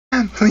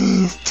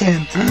Please,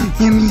 Tim,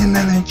 give me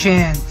another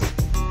chance.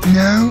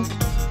 No?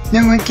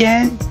 No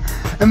again?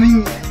 I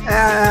mean,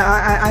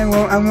 I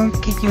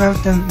won't kick you out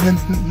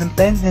the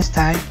bed this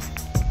time.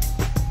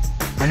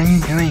 What are you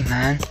doing,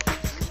 man?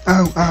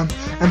 Oh,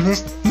 I'm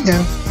just,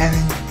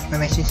 having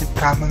relationship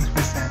problems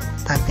with,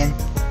 Pumpkin.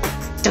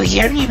 So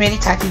here, are you really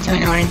talking to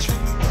an orange? You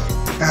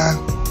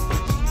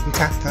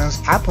talk to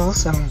those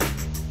apples, so,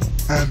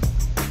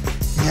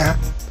 yeah.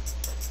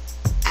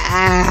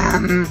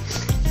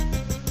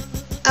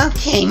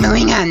 Okay,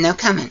 moving on, no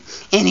comment.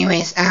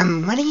 Anyways,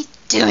 what are you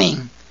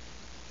doing?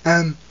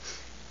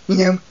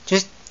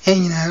 Just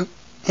hanging out,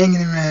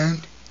 hanging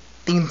around,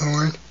 being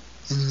bored,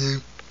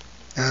 and,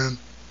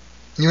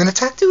 you wanna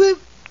talk to him?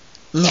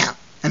 No,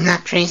 I'm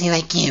not crazy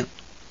like you.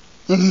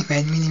 Okay,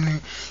 fine,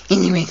 whatever.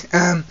 Anyways,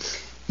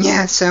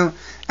 yeah, so,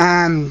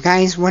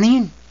 guys, what are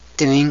you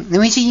doing?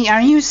 Luigi,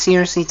 are you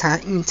seriously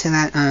talking to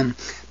that,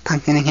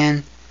 pumpkin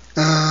again?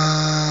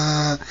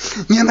 Yeah,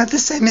 but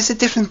this time it's a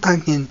different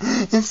pumpkin.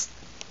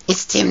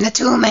 It's Tim the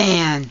Tool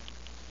Man.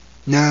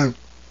 No.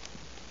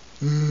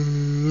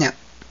 No.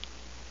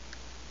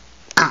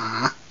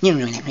 Aw, you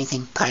ruin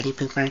everything, party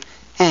pooper.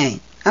 Hey,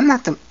 I'm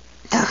not the...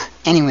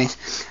 Anyways,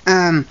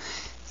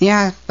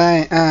 yeah,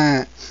 but,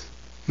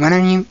 what are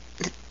you...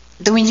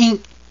 Luigi?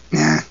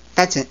 Nah,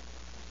 that's it.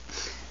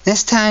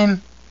 This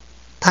time,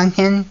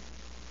 pumpkin...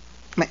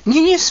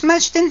 You just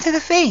smushed into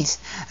the face.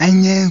 I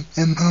know,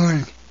 I'm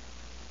bored.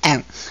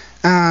 Oh,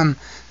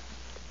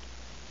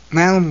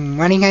 well,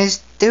 what are you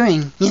guys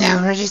doing?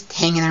 We're just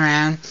hanging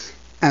around.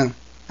 Oh,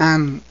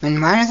 and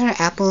why are there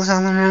apples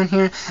all around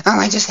here? Oh,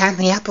 I just had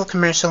the apple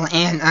commercial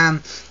and,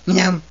 and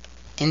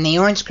the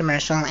orange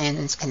commercial, and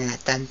it's kind of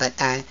not done, but,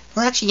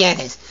 well, actually, yeah, it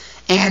is.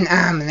 And,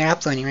 they're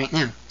uploading right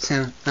now,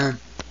 so,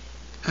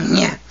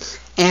 yeah.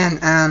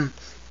 And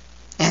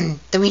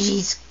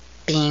Luigi's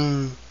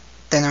being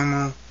the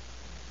normal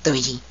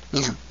Luigi,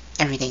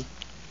 every day.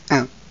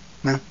 Oh,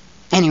 well,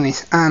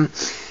 anyways,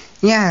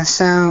 yeah,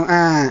 so,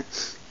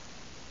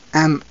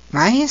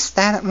 why is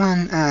that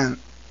one,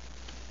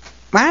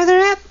 why are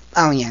there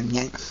oh, yeah,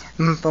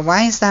 but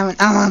why is that one,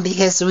 oh, well,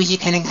 because Luigi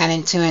kind of got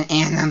into it,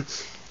 and,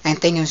 I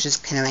think it was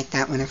just kind of like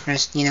that when it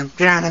first,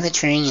 grew out of the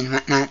tree and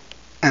whatnot.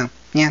 Oh,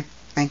 yeah,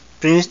 like,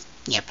 bruised?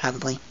 Yeah,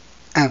 probably.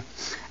 Oh,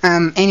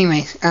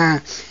 anyways,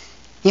 yeah,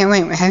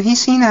 wait, have you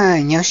seen,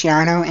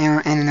 Yoshiardo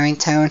and Annoyed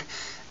Toad?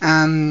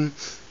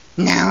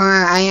 No,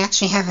 I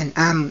actually haven't,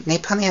 they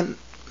probably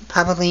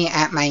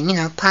at my,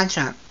 pawn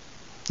shop.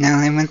 No,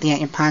 they won't be at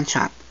your pawn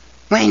shop.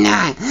 Why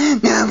not?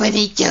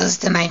 Nobody goes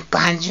to my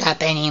pawn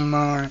shop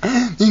anymore.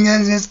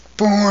 Because it's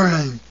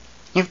boring.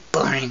 You're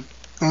boring.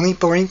 Only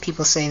boring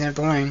people say they're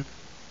boring.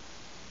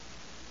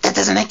 That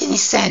doesn't make any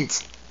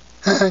sense.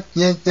 Yeah,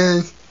 it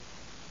does.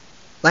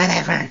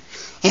 Whatever.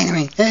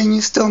 Anyway, hey,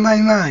 you stole my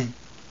line.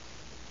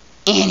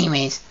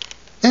 Anyways.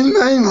 That's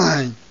my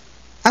line.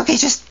 Okay,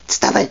 just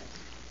stop it.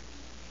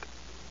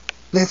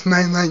 That's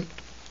my line.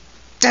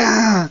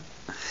 Duh.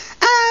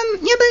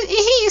 Yeah, but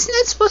hey, isn't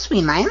that supposed to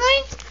be my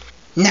line?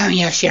 No,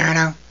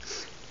 Yoshiardo.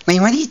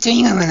 Wait, what are you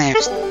doing over there?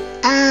 Just,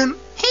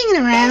 hanging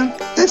around.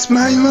 That's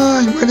my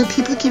line. Why do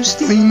people keep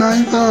stealing my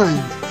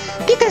line?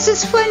 Because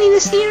it's funny to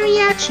see your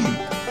reaction.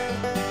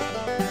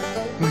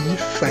 Well, you're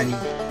funny.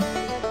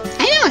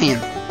 I know I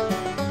am.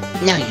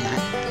 No, you're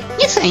not.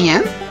 Yes, I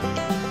am.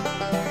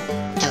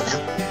 Oh,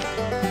 well.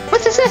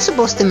 What is that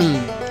supposed to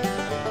mean?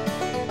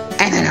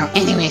 I don't know.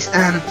 Anyways,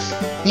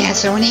 yeah,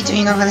 so what are you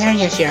doing over there,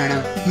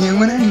 Yoshiardo? Yeah,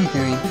 what are you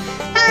doing?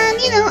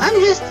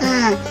 I'm just,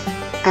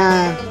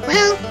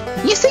 well,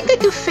 you think I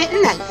could fit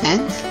in that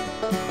fence?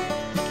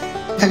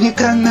 Have you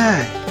done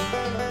that?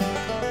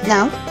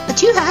 No,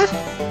 but you have.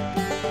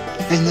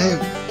 I know,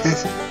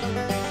 that's...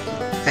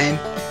 I'm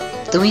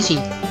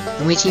Luigi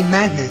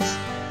Madness.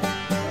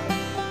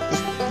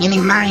 You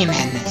mean Mario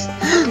Madness?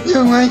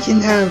 No, I can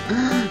have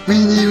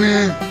really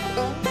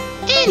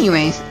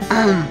Anyways,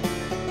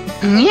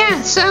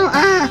 yeah, so,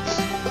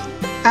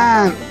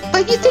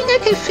 but you think I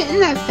could fit in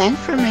that vent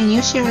for my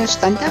Yoshiardo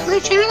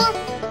Spetactacular channel?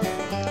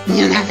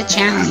 You don't have a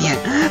channel yet.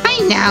 I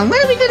know, what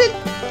are we gonna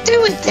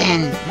do it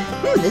then?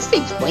 Ooh, this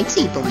thing's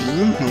whitey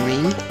boing,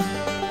 boing.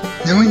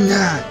 No, it's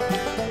not.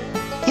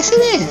 Yes,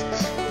 it is.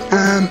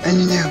 I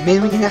don't know,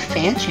 maybe we can have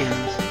fan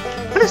channels.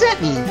 What does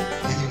that mean?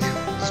 I don't know,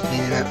 just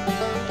made it up.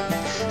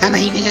 How about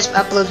you can just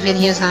upload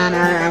videos on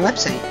our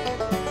website?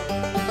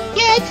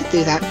 Yeah, I could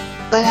do that,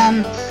 but,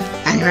 on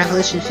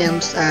Revolution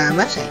Films,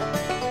 website.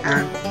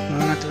 The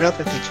one with the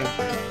roper picture.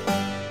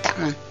 That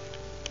one.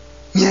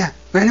 Yeah,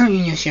 why don't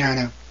you,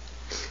 Yoshiardo?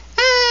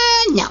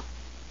 No.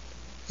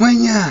 Why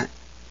not?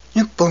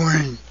 You're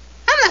boring.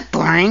 I'm not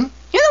boring.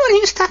 You're the one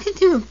who's talking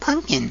to a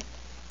pumpkin.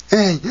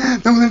 Hey,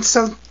 don't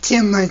insult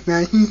Tim like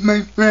that. He's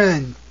my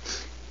friend.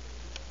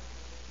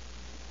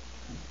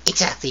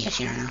 Exactly,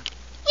 Yoshiardo.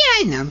 Yeah,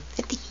 I know.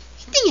 I think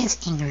he has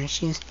anger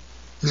issues.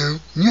 No,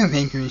 you have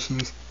anger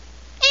issues.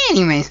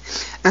 Anyways,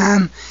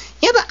 yeah,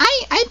 but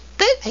I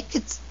bet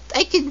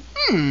I could,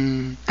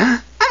 I'm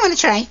gonna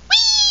try.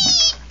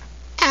 Whee!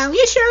 Ow,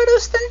 Yoshiardo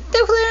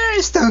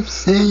Spetactacular! Stop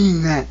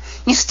saying that.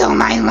 You stole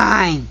my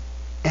line.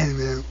 As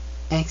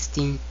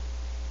Steve.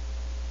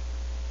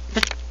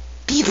 But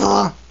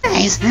people,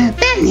 guys,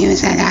 bad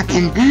news had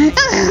happened.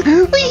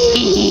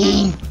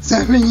 Whee!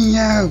 Sorry,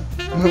 yo.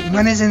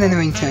 What is an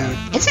annoying toad?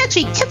 It's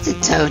actually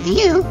Captain Toad.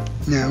 You?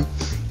 No,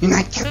 you're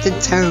not Captain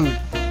Toad.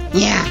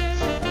 Yeah.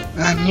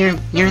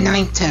 You're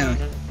annoying Toad.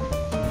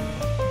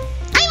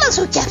 I'm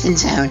also Captain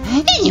Toad.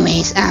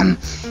 Anyways,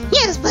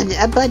 yes, but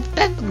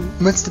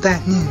what's the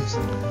bad news?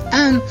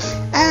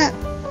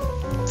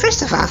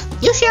 First of all,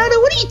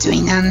 Yoshiada, what are you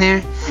doing down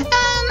there?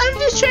 I'm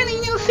just trying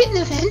to, fit an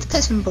event,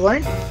 cause I'm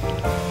bored.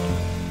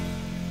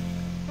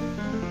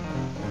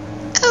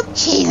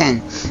 Okay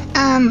then,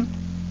 I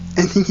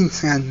think you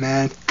sound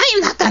mad. I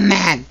am not that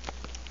mad.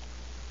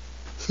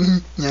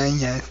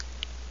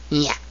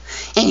 Yeah.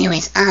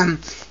 Anyways,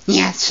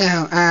 yeah, so,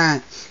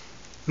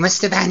 what's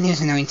the bad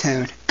news, annoying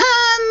Toad?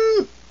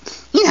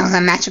 The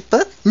magic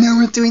book? No,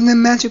 we're doing the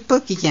magic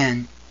book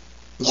again.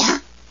 Yeah?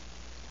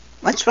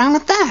 What's wrong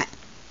with that?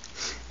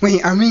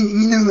 Wait, are we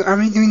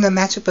doing the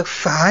magic book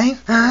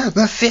 5?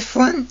 The 5th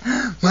one?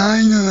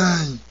 Why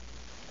not?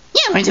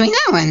 Yeah, we're doing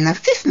that one, the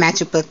 5th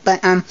magic book,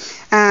 but,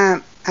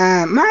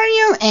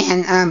 Mario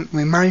and,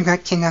 wait, Mario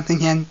got kidnapped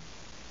again.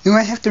 Do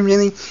I have to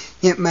really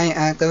get my,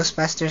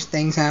 Ghostbusters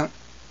things out?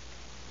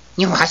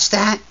 You watched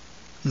that?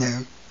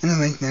 No, I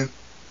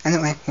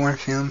don't like horror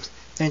films.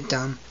 They're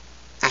dumb.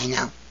 I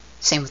know.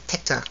 Same with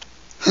TikTok.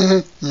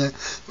 Yeah.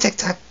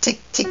 TikTok,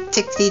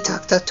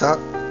 tick-tock.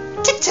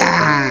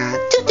 TikTok!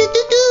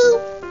 Do-do-do-do!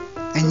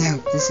 I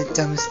know, this is the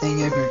dumbest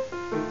thing ever.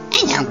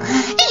 I know.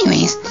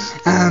 Anyways,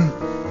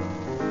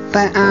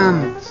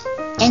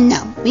 and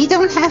no, we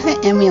don't have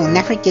it, and we'll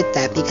never get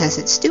that because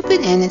it's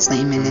stupid and it's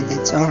lame and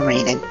it's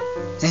overrated.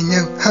 I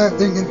know,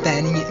 they're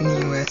banning it in the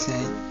USA.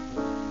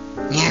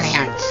 Yeah, they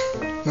are.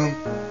 Well,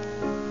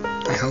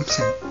 I hope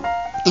so.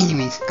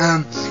 Anyways,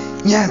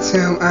 yeah,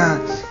 so,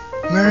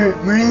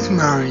 where is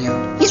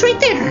Mario? He's right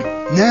there.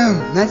 No,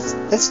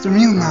 that's the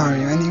real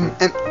Mario.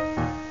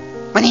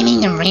 What do you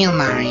mean the real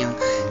Mario?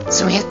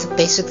 So we have to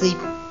basically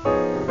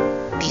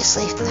be a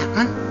slave to that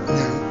one?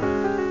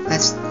 No,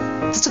 that's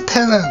a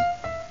pillow.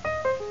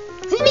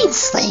 What do you mean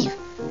slave?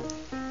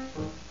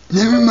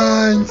 Never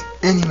mind.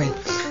 Anyway,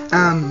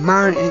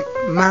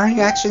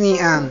 Mario actually,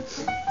 no.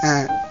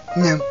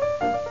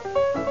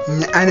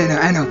 I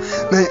know.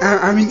 But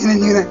are we gonna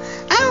do that?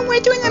 Oh,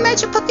 we're doing the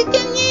magic book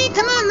again, yay!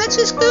 Come on, let's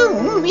just go.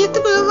 Ooh, we have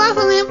to build a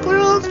lava lamp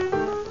world.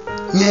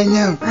 Yeah, I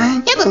know.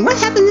 Yeah, but what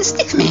happened to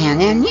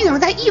Stickman and,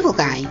 that evil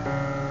guy?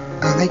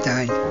 Oh, they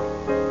died.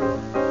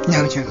 No,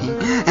 I'm joking.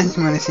 I just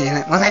want to say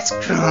that. Well, that's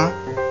cruel.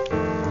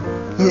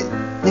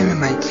 Never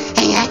mind.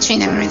 Hey, I actually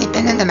never really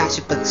been in the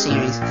magic book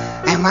series.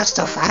 I watched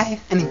all 4. I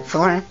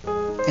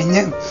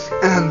know.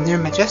 They're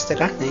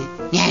majestic, aren't they?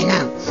 Yeah, I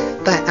know.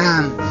 But,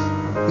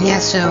 yeah,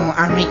 so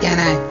are we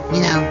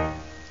gonna,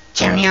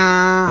 carry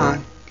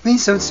on?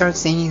 Please don't start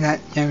singing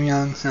that carry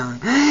on song.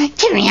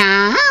 Carry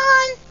on!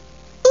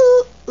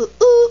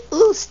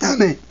 Ooh, stop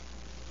it.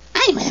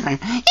 Whatever.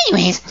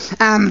 Anyways,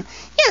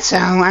 yeah, so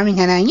are we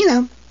gonna,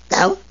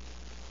 go?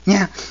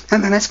 Yeah,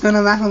 and then let's go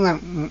to Lava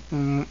Lamp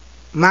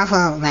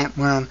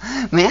World.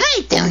 Well,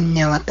 I don't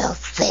know about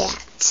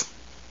that.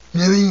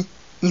 Really?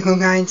 Evil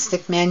guy and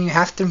Stickman, you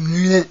have to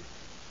read it.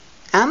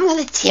 I'm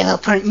gonna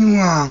teleport you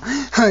all.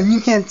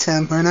 You can't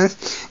teleport us,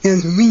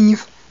 because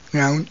we've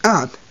grown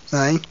up.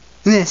 Like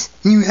this.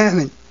 You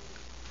haven't.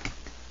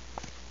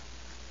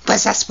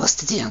 What's that supposed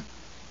to do?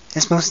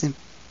 It's supposed to...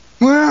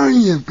 Where are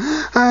you?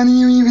 How do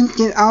you even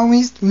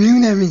always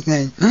ruin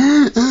everything?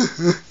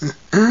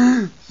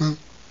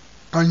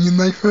 Are you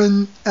my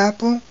friend,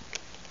 Apple?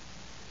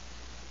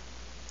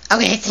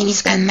 Okay, I think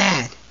he's gone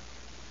mad.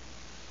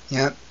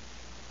 Yep.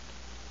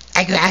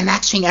 I'm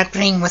actually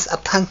agreeing with a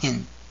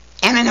pumpkin.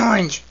 And an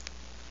orange.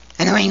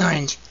 Annoying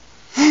orange.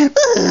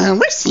 Ooh,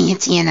 we're seeing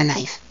tea and a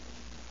knife.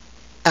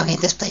 Okay,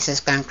 this place has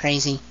gone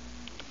crazy.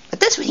 But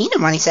that's what he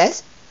normally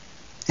says.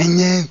 I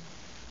know.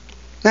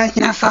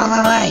 Now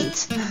follow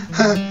lights.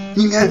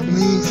 You got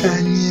leaves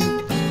on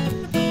you.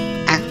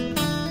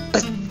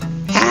 But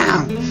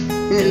how?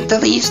 The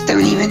leaves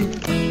don't even...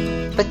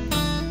 But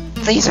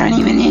leaves aren't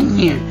even in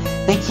here.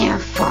 They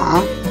can't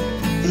fall.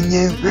 I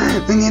know.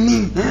 Look at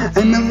me.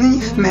 I'm a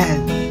leaf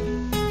man.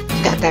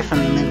 You got that from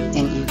the movie,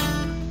 didn't you?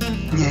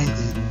 Yeah, I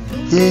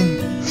did.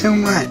 And so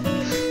what?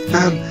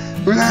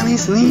 Where do all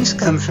these leaves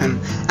come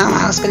from? Oh,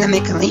 I was gonna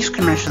make a leaf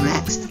commercial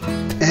next.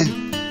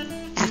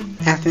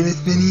 After this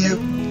video?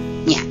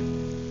 Yeah.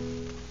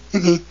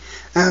 Okay.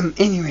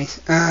 Anyways,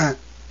 have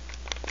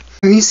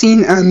you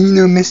seen,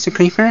 Mr.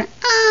 Creeper?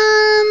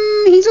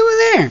 He's over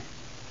there.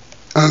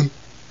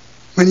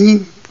 What are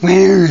you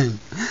wearing?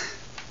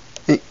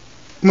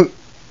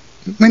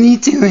 What are you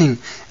doing?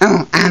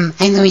 Oh,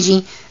 hey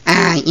Luigi.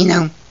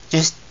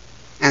 Just,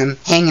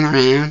 hanging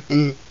around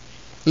and,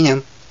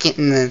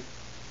 getting the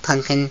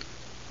pumpkin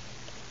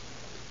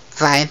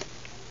vibe.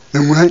 The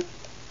what?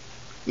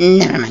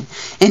 Never mind.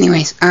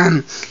 Anyways,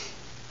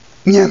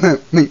 yeah,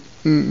 but,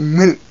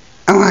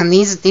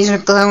 these are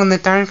glow in the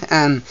dark,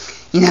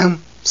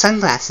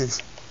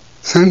 sunglasses.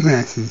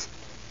 Sunglasses?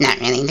 Not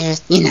really, they're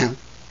just,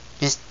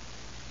 just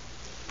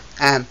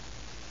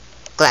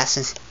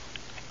glasses.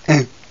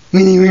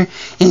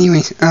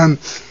 Anyways,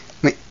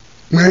 wait,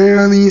 where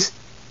are these?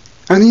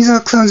 Are these all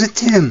clothes of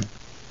Tim?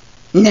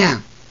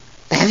 No.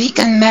 But have you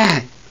gone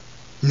mad?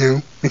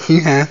 No, but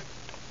you have.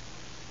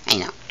 I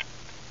know.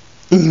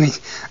 Anyways,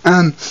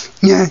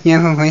 yeah, you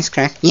have a voice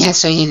crack. Yeah,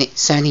 so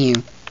do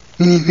you.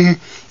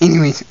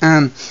 Anyways,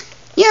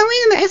 yeah,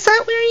 wait a minute, I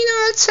thought we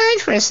were,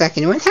 outside for a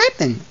second. What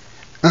happened?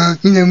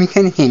 we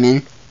kinda came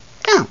in.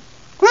 Oh,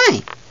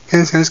 why?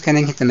 Cause I was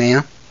gonna get the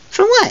mail.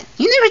 For what?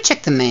 You never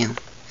check the mail.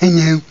 I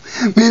know.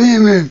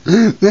 Whatever.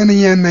 Let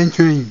me have my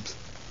dreams.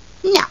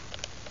 No.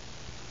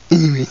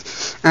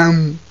 Anyways,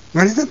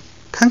 what are the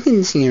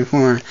pumpkins here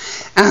for?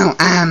 Oh,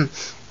 I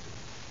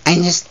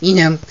just,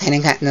 kinda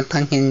got in the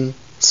pumpkin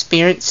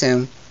spirit,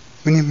 so...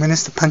 What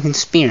is the pumpkin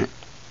spirit?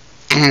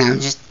 I don't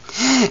know,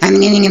 I'm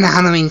getting in the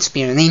Halloween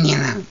spirit. Leave me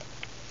alone.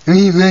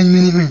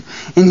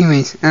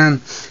 Anyways,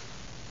 And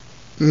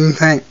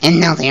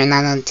no, they are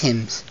not on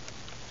Tim's.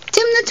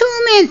 Tim the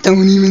Tool Man!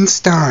 Don't even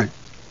start.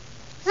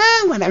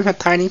 Whatever,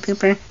 party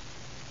pooper.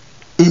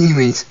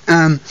 Anyways,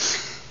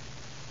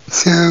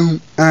 so,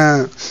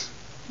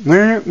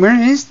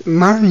 where is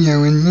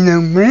Mario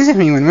and, where is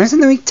everyone? Where's the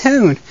little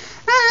toad?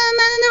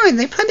 I don't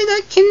know, they probably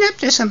got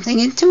kidnapped or something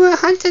into a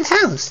haunted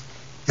house.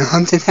 A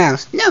haunted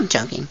house? No, I'm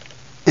joking.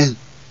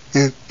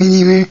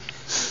 Anyway,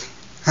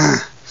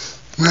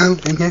 well,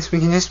 I guess we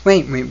can just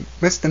wait. Wait,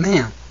 what's the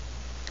mail?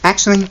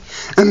 Actually,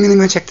 I'm gonna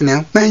go check the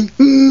mail. Bye.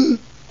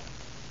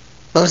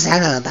 What was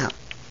that all about?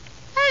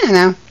 I don't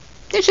know.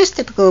 They're just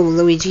typical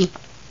Luigi.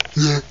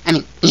 Yeah.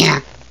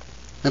 Yeah.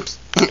 Oops.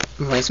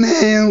 Voice.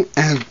 Mail.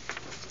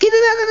 Get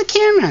it out of the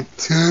camera.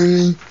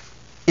 Sorry.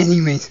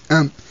 Anyways,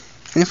 and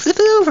flip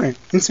it over.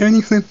 It's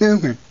already flipped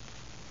over.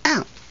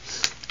 Oh.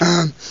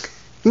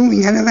 Ooh,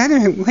 we got a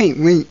letter.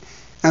 Wait.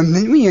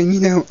 Didn't we,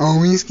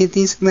 always get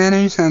these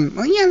letters?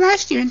 Well, yeah,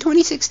 last year in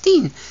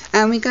 2016.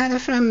 We got it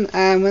from,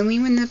 when we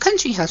were in the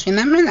country house.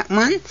 Remember that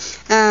one?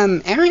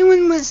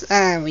 Everyone was,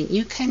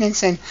 you kind of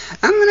said,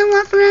 I'm gonna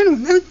walk around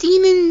with no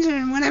demons or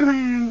whatever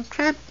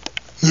crap.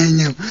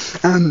 Yeah,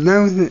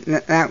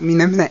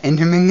 remember that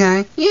Enderman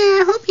guy? Yeah,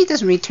 I hope he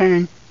doesn't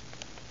return.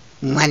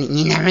 What?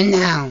 You never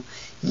know.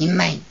 You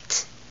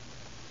might.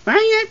 Why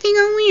are you acting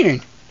all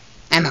weird?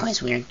 I'm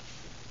always weird.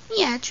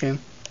 Yeah, true.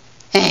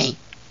 Hey.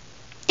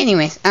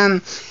 Anyways,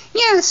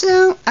 yeah,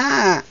 so,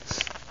 but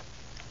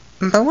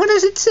what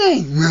does it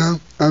say? Well,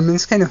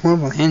 it's kind of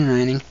horrible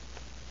handwriting.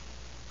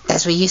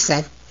 That's what you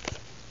said.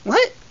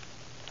 What?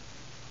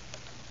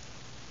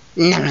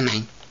 Never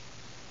mind.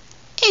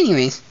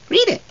 Anyways,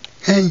 read it.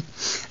 Hey,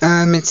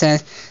 it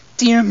says,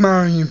 Dear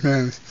Mario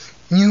Bros,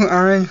 you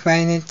are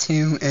invited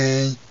to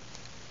a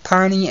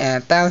party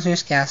at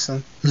Bowser's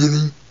Castle.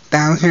 Really?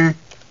 Bowser?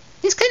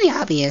 It's kind of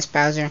obvious,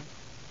 Bowser.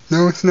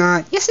 No, it's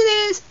not. Yes,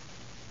 it is.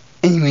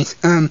 Anyways,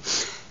 what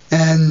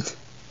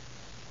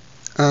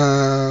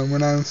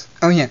else?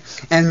 Oh yeah,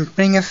 and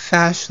bring a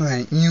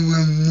flashlight. You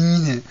will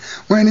need it.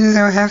 Why does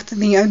it have to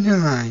be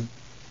underlined?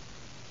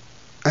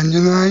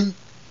 Underline?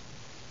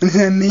 What does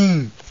that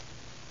mean?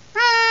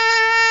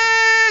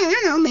 I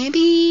don't know,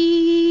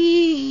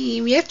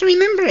 maybe we have to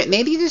remember it.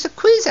 Maybe there's a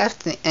quiz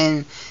after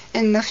in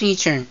the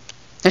future.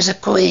 There's a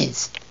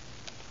quiz.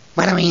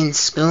 What are we in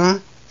school?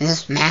 Is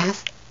this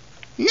math?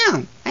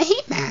 No, I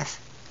hate math.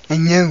 I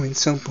know,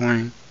 it's so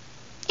boring.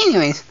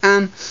 Anyways,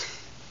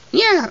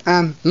 yeah,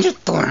 you're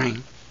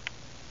boring.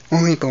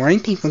 Only boring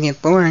people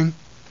get boring.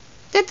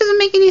 That doesn't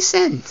make any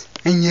sense.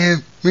 I know.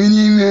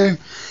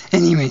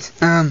 Anyways,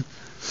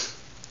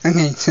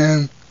 okay,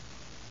 so,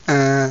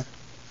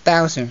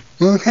 Bowser.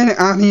 Well, kind of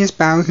obvious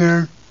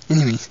Bowser.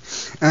 Anyways,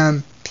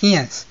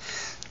 P.S.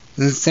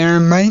 There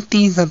might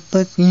be the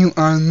book you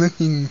are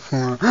looking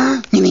for.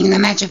 You mean the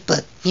magic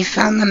book? You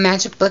found the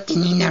magic book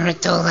and you never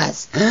told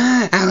us.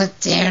 How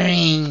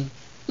daring.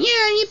 Yeah,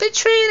 you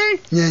betrayed her.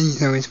 Yeah,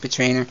 he's always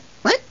betrayed her.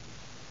 What?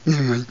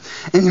 Never mind.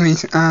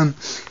 Anyways,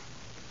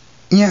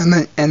 yeah,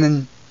 but, and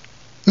then,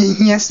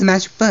 he has the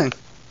magic book.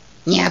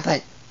 Yeah,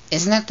 but,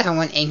 isn't that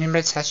one Angry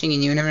Birds Touching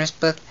in Universe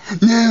book?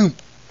 No!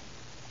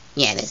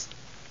 Yeah, it is.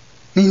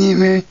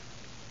 Never.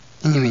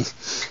 Anyways,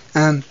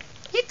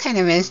 it kind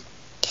of is.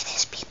 It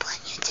is, people on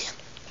YouTube.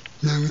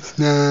 No, it's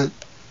not.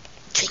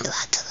 Drink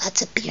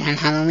lots of beer on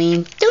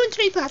Halloween. Don't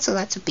drink lots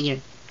of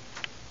beer.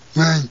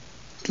 Why?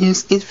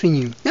 Beer's good for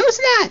you. No, it's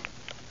not.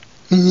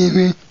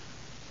 Never.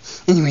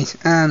 Anyways,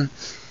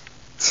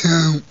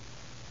 so,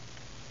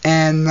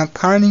 and the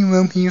party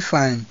will be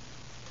fun.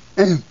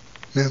 Oh,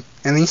 well,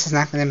 at least it's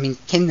not gonna be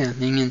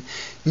kidnapping and,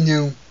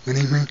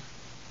 whatever.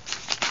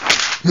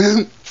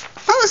 Well,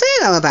 what was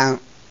that all about?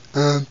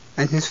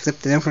 I just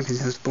flipped it over because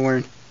I was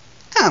bored.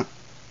 Oh,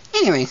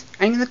 anyways,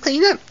 are you gonna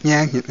clean up?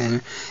 Yeah, I get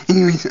better.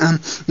 Anyways, you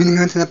gonna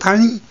go to the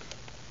party?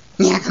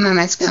 Yeah, come on,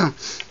 let's go.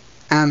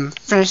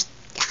 First,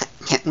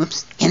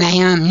 whoops, can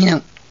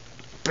I,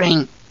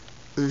 bring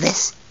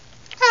this?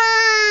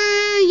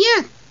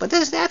 Yeah, but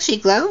does it actually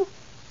glow?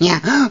 Yeah,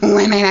 oh,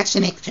 I might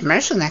actually make a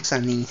commercial next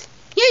on these.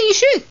 Yeah, you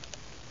should.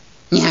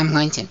 Yeah, I'm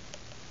going to.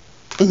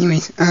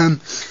 Anyways,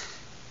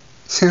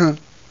 so,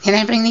 can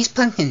I bring these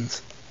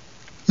pumpkins?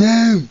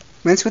 No!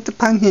 What's with the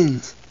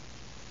pumpkins?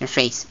 Your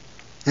face.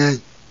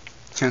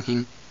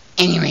 Choking.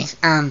 Anyways,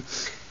 I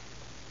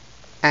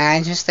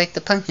just like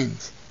the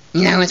pumpkins.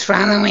 You know, it's for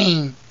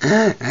Halloween.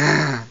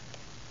 Yeah,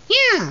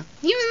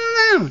 leave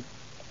it alone.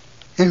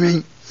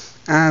 Alright,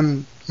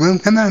 well,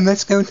 come on,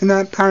 let's go to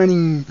that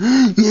party.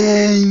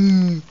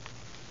 Yay!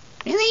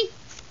 Really?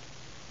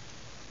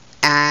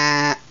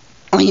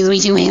 Oh,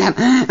 Luigi, wait up.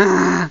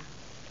 No,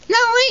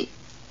 wait.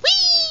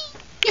 Whee!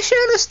 You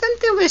should have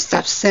stunned over.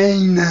 Stop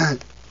saying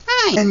that.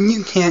 Hi. And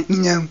you can't,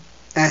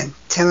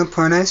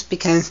 teleport us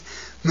because,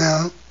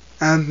 well,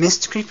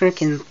 Mr. Creeper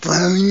can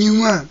blow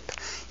you up.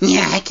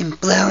 Yeah, I can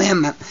blow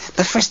him up.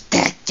 But first,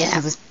 get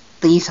all those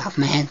leaves off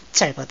my head.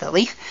 Sorry about that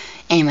leaf.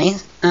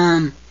 Anyways,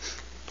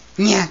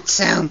 yeah,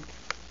 so,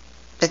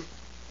 but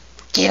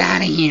get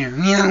out of here.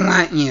 We don't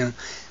want you.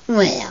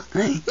 Well,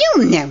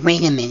 you'll never.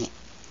 Wait a minute.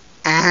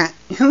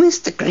 Who is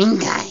the green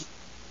guy?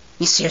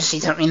 You seriously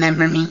don't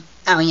remember me?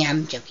 Oh yeah,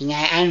 I'm joking.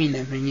 I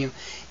remember you.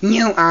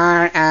 You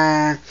are,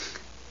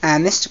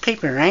 Mr.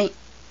 Creeper, right?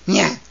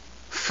 Yeah.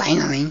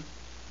 Finally.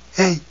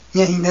 Hey,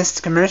 yeah, he does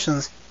the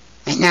commercials.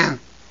 I know.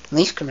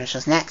 Leaf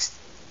commercials next.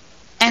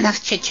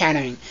 Enough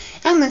chit-chattering.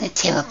 I'm gonna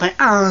teleport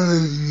all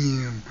of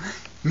you.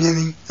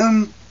 Really?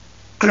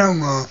 Grow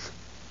up.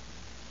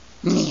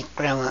 You need to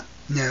grow up.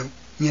 No,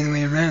 the other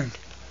way around.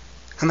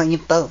 How about you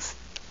both?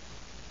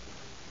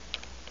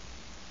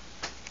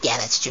 Yeah,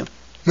 that's true.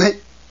 What?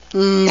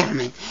 Never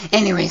mind.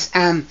 Anyways,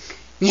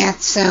 yeah,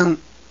 so,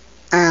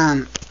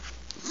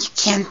 you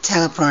can't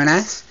teleport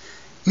us?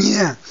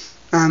 Yeah.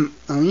 Oh,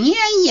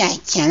 yeah, I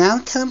can.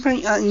 I'll teleport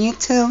you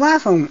to the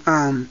lava,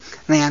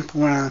 lamp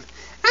world.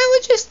 I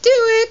would just do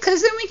it,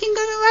 because then we can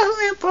go to the lava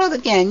lamp world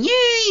again.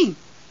 Yay!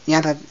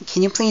 Yeah, but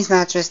can you please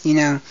not just,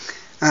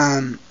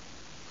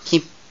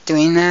 keep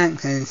doing that,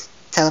 because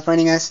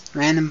teleporting us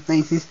random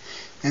places,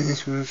 because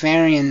it's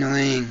very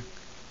annoying.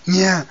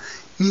 Yeah,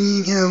 you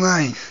need to get a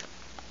life.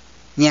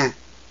 Yeah.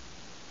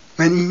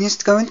 Why don't you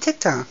just go on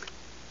TikTok?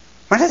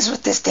 What is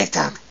with this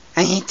TikTok?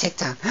 I hate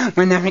TikTok.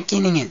 We're never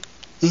getting it.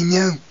 I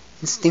know.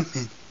 It's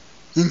stupid.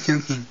 You're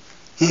joking.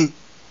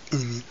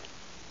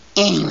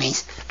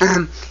 Anyways,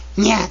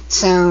 yeah,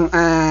 so,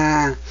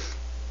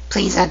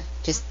 please,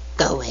 just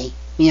go away.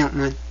 We don't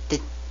want to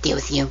deal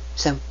with you,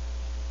 so,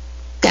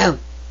 go.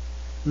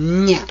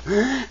 No,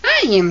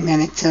 I am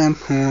gonna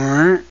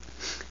teleport.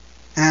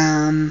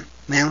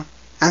 Well,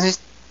 I'll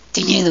just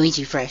do you,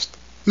 Luigi, first.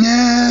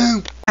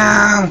 No!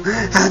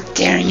 Oh, how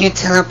dare you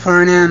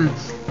teleport him?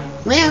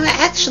 Well,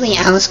 actually,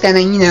 I was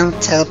gonna,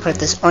 teleport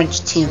this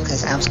orange too,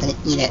 because I was gonna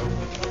eat it.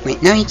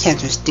 Wait, no, you can't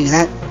just do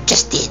that.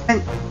 Just did.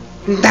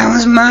 That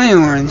was my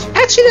orange.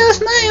 Actually, that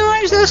was my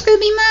orange. That was gonna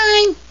be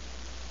mine.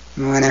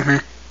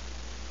 Whatever.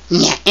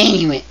 Yeah,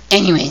 anyways,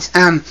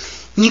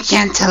 you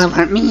can't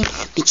teleport me,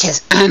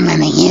 because I'm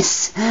gonna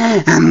hiss.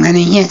 I'm gonna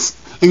hiss.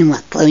 And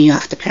what, blow you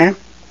off the curb?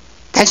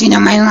 How'd you know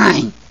my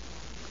line?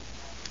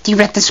 You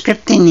read the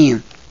script, didn't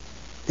you?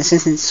 This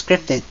isn't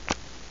scripted.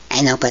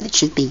 I know, but it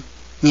should be.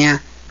 Yeah,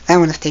 that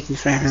would have taken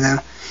forever,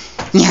 though.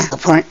 Yeah,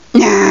 teleport.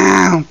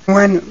 No!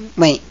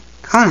 Wait,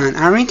 hold on.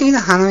 Are we doing the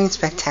Halloween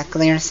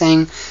Spectacular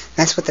thing?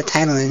 That's what the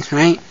title is,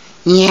 right?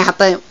 Yeah,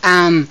 but,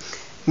 don't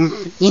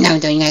you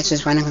guys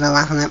just want to go to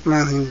lava lamp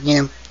world and,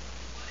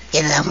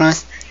 get it over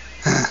with?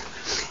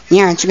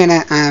 Yeah, aren't you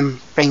gonna,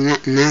 bring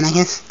that and that, I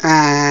guess?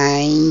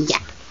 Yeah.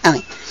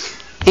 Okay.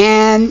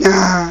 And,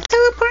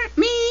 teleport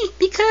me,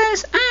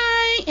 because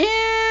I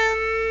am...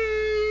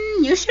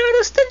 You showed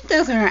us the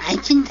over. I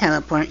can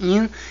teleport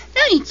you.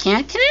 No, you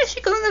can't. Can I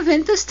actually go to the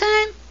vent this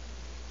time?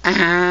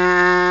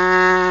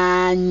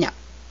 No.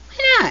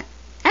 Why not?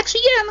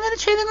 Actually, yeah, I'm gonna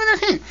try to go to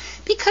the vent.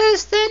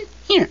 Because then,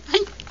 here,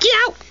 get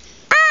out!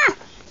 Ah!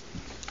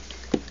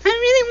 I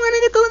really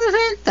wanted to go to the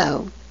vent,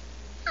 though.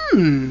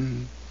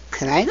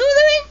 Could I go to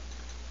the vent?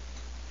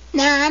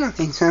 nah, I don't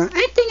think so.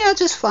 I think I'll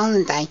just fall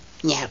and die.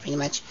 Yeah, pretty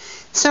much.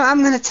 So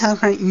I'm gonna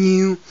teleport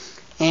you,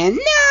 and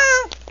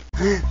no!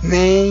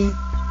 They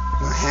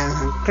will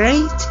have a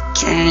great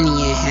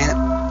journey ahead.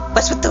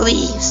 What's with the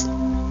leaves?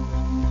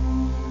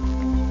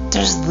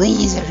 There's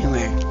leaves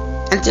everywhere.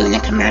 I'm doing a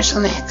commercial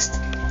next.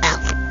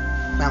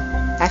 Ow. Well,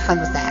 have fun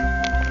with that.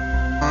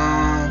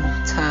 Long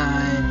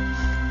time.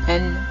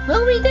 And,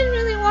 well, we didn't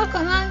really walk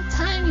a long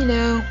time,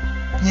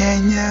 Yeah, I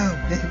know.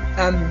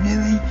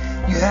 Really?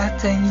 You have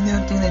to,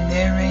 do the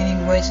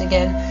narrating voice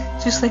again,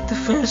 just like the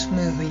first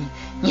movie.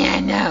 Yeah, I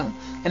know.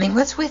 I mean,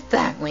 what's with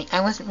that? Wait,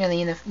 I wasn't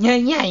really in the...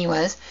 Yeah, he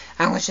was.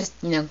 I was just,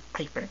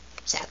 Creeper,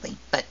 sadly.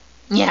 But,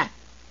 yeah.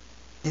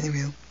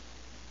 Anyway.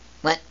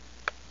 What?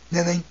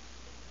 Nothing.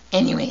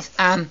 Anyways,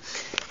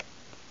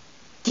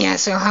 yeah,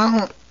 so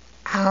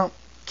I'll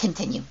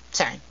continue.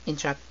 Sorry,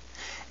 interrupt.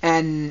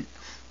 And,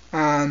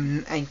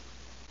 okay,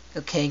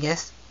 I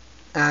guess.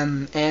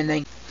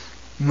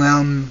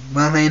 Well,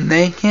 will they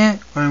make it,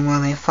 or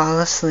will they fall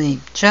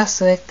asleep,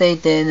 just like they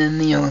did in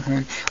the old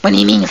one? What do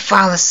you mean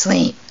fall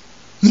asleep?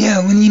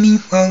 Yeah, what do you mean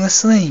fall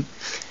asleep?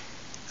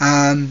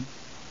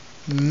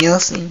 You'll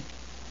see.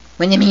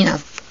 What do you mean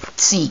I'll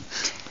see?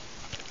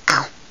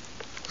 Ow.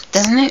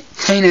 Doesn't it?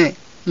 Kinda,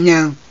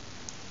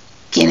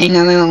 getting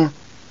a little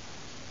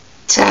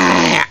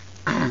tired.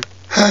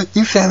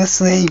 You fell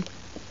asleep.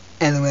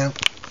 LOL.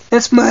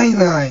 That's my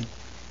line.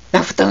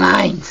 Not with the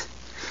lines.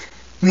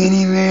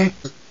 Anywhere.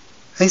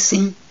 I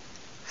see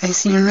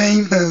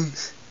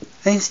rainbows.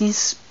 I see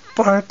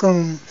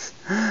sparkles.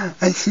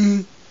 I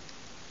see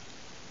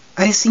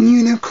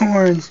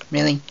unicorns.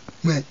 Really?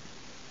 What?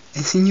 I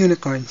see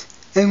unicorns.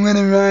 I want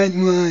to ride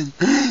one.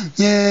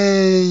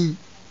 Yay!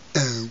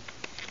 Oh.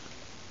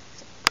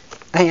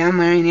 I am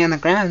already on the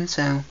ground,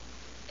 so...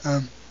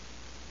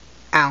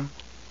 Ow.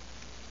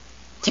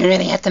 Do you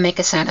really have to make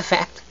a sound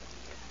effect?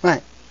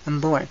 What? I'm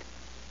bored.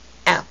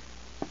 Ow.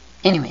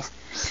 Anyways.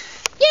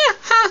 Yeah,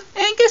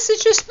 I guess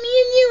it's just me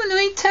and you,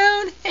 Annoyed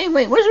Toad. Hey,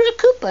 wait, where's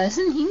Koopa?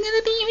 Isn't he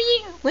gonna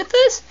be with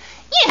us?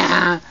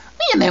 Yeah.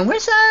 Wait a minute,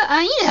 where's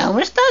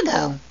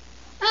Doggo?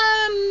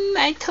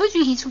 I told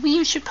you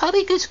we should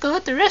probably just go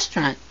at the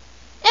restaurant.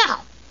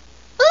 Ow.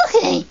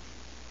 Okay.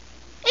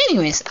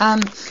 Anyways,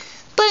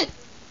 but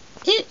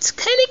it's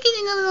kind of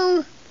getting a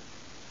little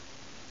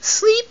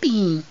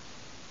sleepy.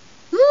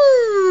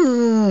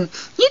 Ooh,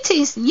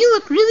 you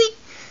look really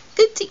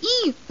good to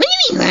eat. What do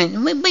you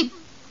mean, Len? Wait,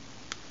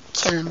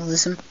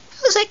 cannibalism?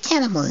 How's that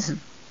cannibalism?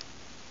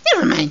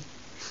 Never mind. And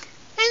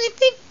I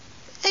think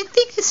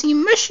I see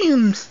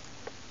mushrooms.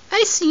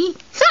 I see.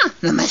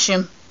 The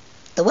mushroom.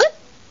 The what?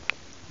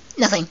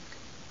 Nothing.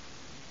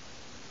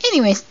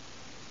 Anyways.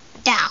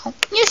 Ow.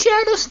 Your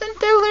shadows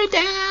fell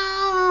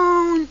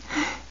down.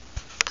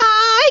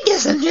 I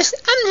guess I'm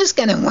just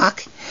gonna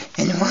walk.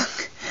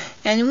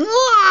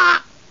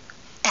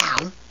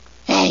 Ow.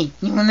 Hey,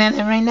 you were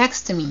landing right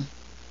next to me.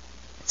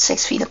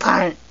 6 feet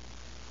apart.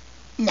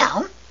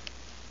 No.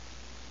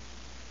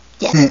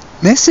 Yeah.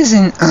 This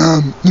isn't,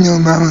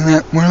 Lava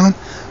Lamp World.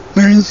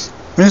 Where's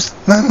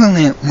Lava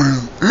Lamp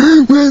World?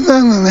 Where's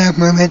Lava Lamp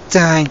World that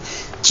died?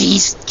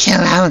 Jeez,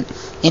 chill out.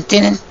 It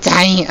didn't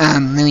die,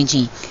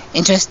 Luigi.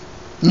 It just,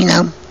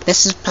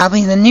 this is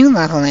probably the new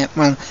Lava Lamp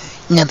World.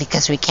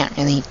 Because we can't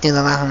really do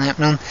the Lava Lamp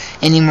World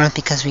anymore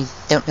because we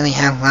don't really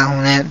have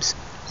lava lamps.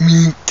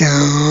 We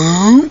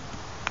don't?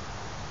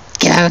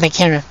 Get out of the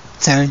camera,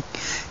 sorry.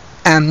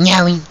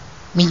 Yeah,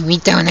 we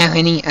don't have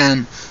any,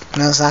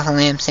 those lava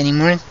lamps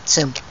anymore,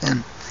 so,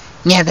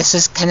 yeah, this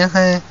is kind of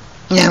a,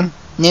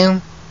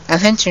 new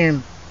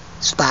adventure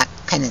spot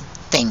kind of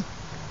thing.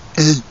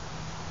 I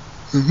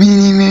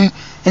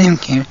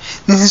don't care.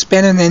 This is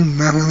better than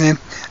lava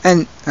lamp,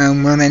 and,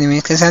 well, anyway,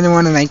 because I don't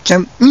want to,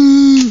 jump.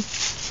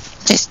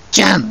 Just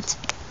jumped.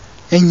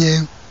 I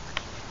know.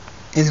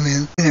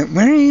 Anyway,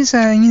 where is,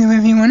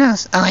 everyone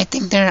else? Oh, I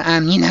think they're,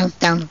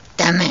 down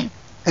there.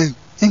 Oh,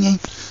 okay.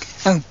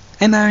 Oh,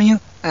 hi Mario.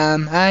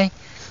 Hi.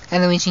 Hi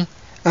Luigi.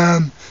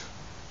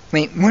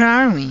 Wait, where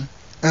are we?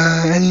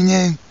 I don't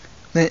know.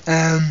 But,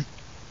 well,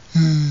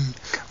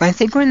 I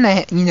think we're in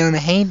the, the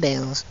hay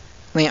bales.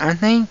 Wait,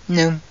 aren't they?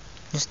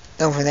 Just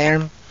over there,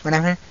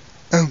 whatever.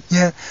 Oh,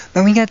 yeah.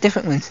 But we got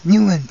different ones.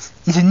 New ones.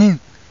 These are new.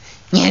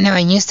 Yeah, no, I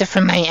used it for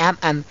my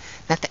app,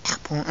 not the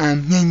Apple,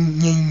 yeah,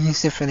 you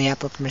used it for the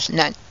Apple commercial.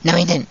 No,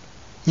 I didn't.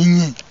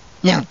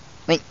 No,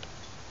 wait.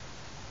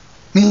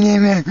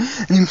 I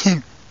don't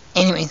care.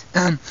 Anyways,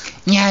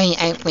 yeah,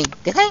 I wait,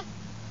 did I?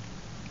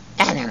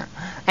 I don't know.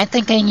 I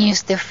think I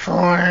used it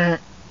for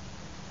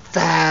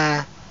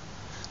the,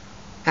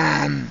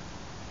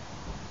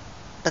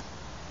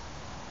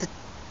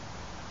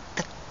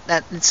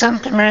 some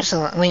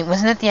commercial. Wait,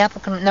 wasn't it the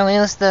Apple commercial? No, it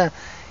was the,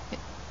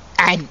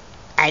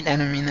 I don't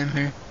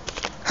remember.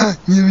 Huh,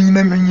 you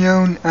remember your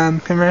own,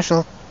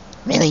 commercial?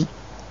 Really?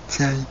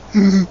 Sorry.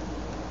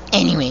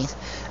 Anyways,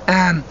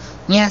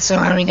 yeah, so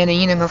are we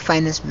gonna, go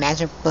find this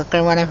magic book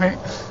or whatever?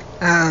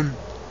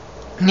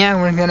 Yeah,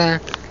 we're gonna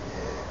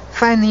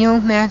find the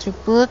old magic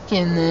book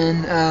and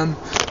then,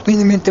 wait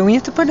a minute, do we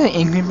have to put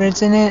Angry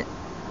Birds in it?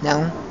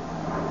 No.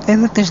 Hey,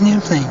 look, there's an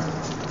airplane.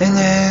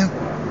 Hello.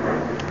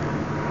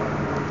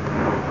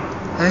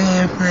 Hi,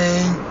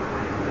 airplane.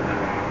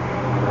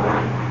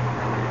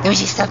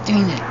 Luigi, stop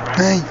doing that.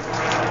 Hi.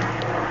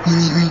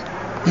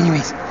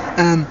 Anyways,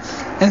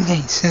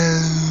 okay, so...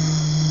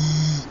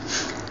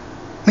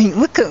 Wait,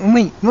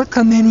 look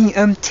how many,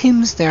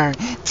 Tims there are.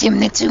 Tim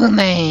the Tool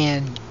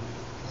Man.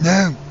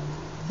 No,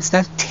 it's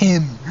not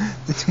Tim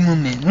the Tool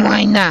Man.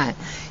 Why not?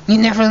 You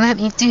never let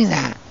me do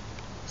that.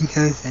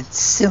 Because that's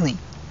silly.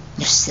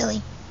 You're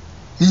silly.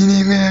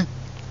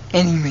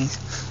 Anyways,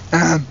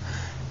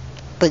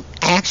 but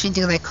I actually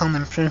do like Home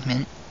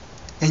Improvement.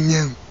 I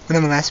know, but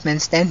I'm a Last Man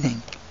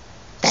Standing.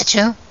 That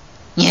show?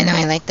 Yeah, no,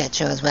 I like that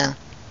show as well.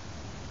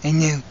 I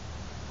know.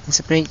 It's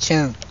a great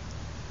show.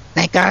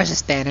 Like ours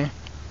is better.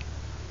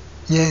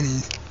 Yeah, it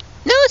is.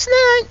 No, it's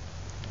not.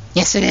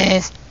 Yes, it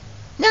is.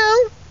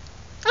 No.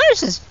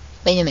 Ours is...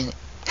 Wait a minute.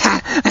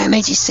 Ha! I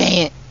made you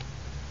say it.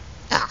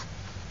 Ah.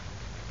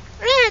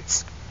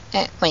 Rats.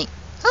 Wait.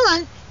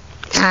 Hold on.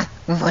 Ha!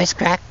 Voice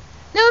crack.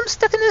 No, I'm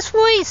stuck in this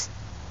voice.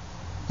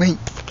 Wait.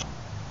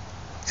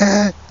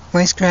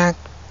 Voice crack.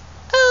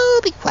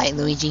 Oh, be quiet,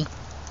 Luigi.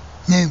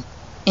 No.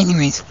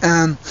 Anyways,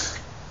 on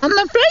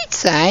the bright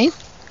side,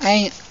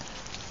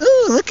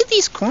 ooh, look at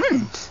these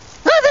corns.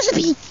 Oh, there's a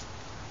bee.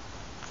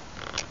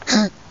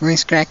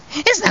 Voice crack.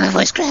 It's not a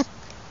voice crack.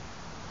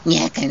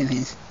 Yeah, it kind of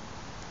is.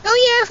 Oh yeah,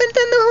 I haven't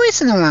done the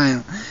voice in a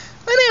while.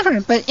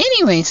 Whatever, but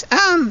anyways,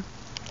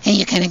 hey,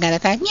 you kinda got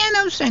it back. Yeah, no,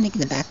 I was trying to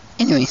get it back.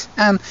 Anyways,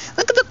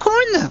 look at the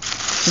corn though.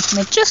 It's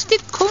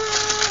majestic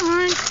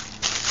corn.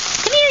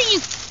 Come here, you.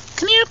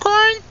 Come here,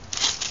 corn.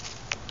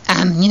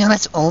 You know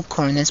that's old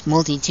corn. That's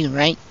moldy too,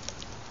 right?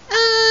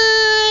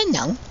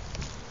 No.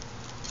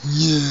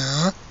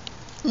 Yeah.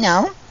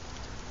 No.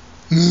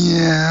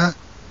 Yeah.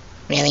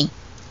 Really?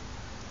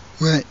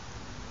 What?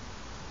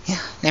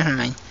 Yeah, never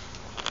mind.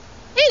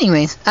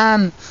 Anyways,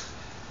 yeah,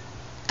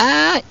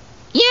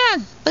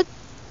 but,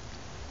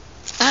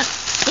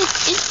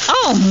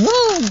 oh,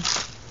 whoa!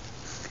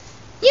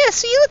 Yeah,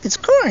 see, look, it's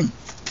corn.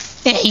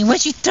 Hey,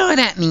 what you throwing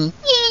at me?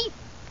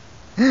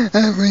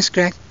 Voice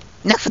crack.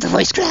 Enough of the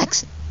voice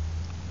cracks.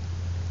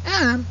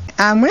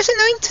 Where's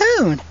Annoying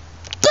Toad?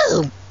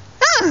 Boo!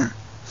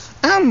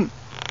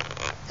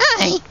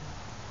 Hi.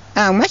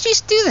 Why'd you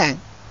do that?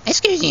 I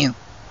scared you.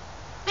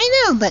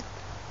 I know, but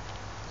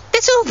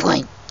that's the whole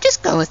point.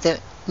 Just go with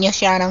it,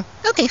 Yoshado.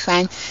 Okay,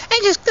 fine.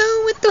 And just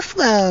go with the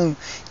flow.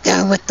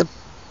 Go with the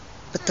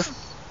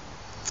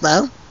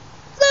flow?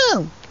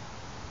 Flow.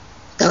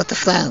 Go with the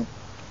flow.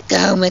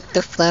 Go with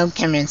the flow.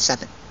 Cameron,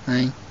 stop it.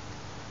 Fine.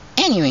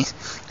 Anyways,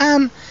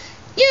 yeah,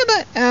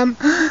 but,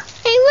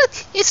 hey, look,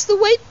 it's the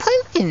white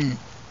pumpkin.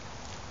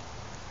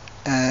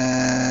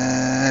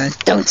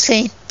 Don't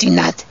say it. Do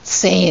not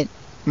say it,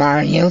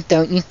 Mario.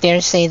 Don't you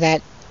dare say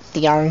that,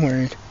 the R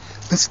word.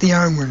 What's the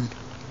R word?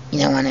 You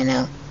don't want to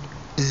know.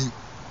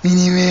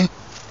 Anyway.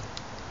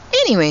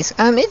 Anyways,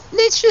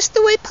 it's just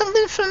the white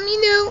pumpkin from,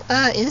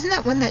 isn't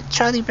that one that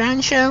Charlie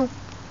Brown show?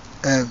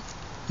 No,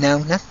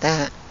 not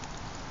that.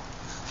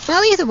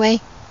 Well, either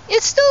way,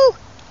 it's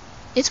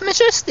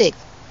majestic.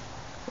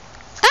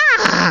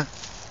 Ah!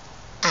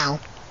 Ow.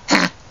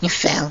 Ha! You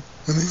fell.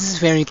 Well, this is a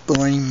very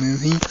boring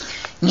movie.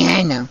 Yeah,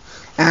 I know.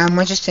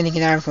 We're just trying to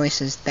get our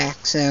voices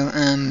back, so,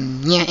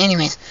 yeah,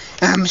 anyways,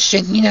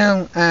 should,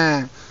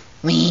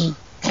 we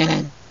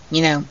kinda,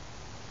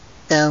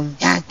 go,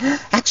 I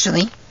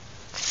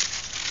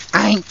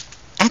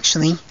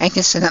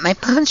can set up my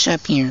pawn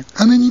shop here.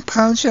 How many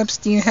pawn shops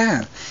do you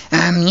have?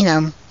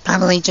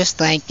 Probably just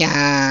like,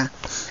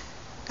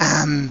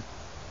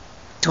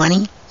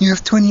 20? You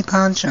have 20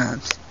 pawn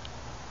shops.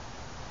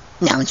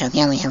 No, I'm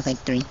joking, I only have like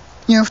 3.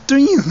 You have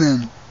 3 of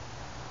them.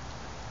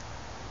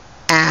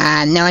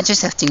 No, I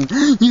just have to.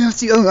 You have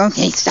to. Oh,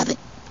 okay, stop it.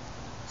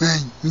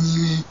 Right,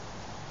 anyway.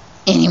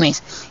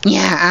 Anyways,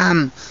 yeah,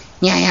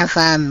 I have,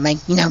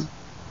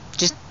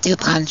 just 2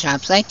 pawn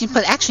shops.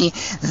 But actually,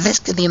 this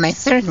could be my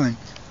 3rd one.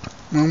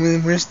 Well,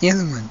 where's the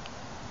other one?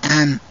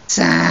 It's,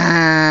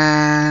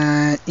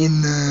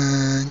 in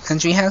the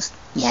country house?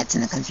 Yeah, it's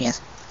in the country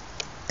house.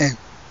 Oh,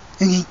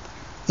 okay.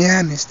 Yeah,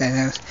 I missed that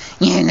house.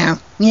 Yeah, no.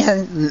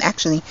 Yeah,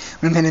 actually,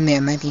 we're gonna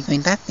might be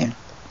going back there.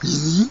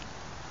 Really?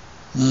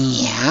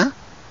 Yeah?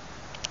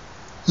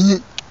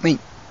 Wait.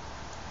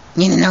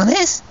 You didn't know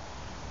this?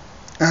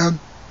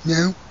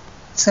 No.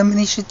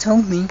 Somebody should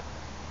told me.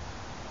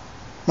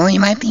 Well, you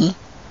might be.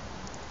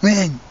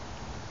 When?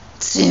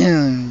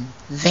 Soon.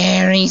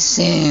 Very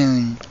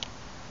soon.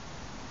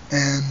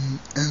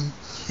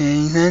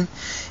 Okay then.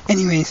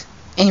 Anyways,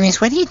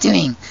 what are you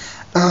doing?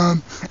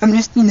 I'm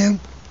just,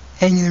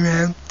 hanging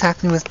around,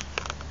 talking with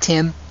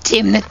Tim.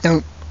 Tim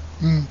the...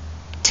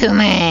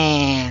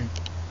 Two-Man.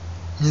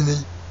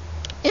 Really?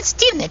 It's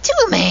Tim the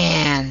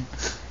Two-Man.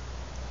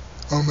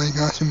 Oh my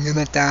gosh, I'm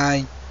gonna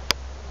die.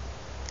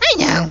 I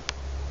know.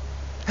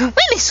 Why is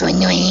this so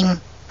annoying?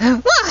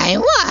 Why?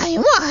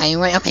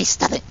 Okay,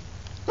 stop it.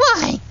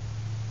 Why?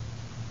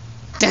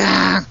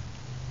 Duh.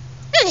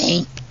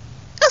 Hey,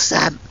 I'll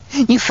stop.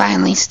 You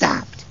finally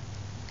stopped.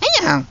 I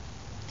know.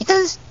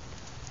 Because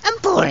I'm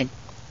bored.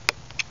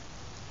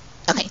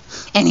 Okay,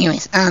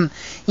 anyways,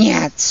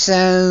 yeah,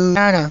 so,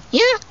 I don't know.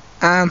 Yeah,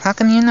 how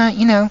come you're not,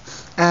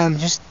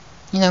 just,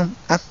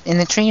 up in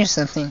the tree or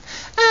something?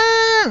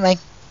 Like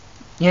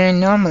you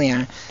normally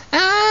are.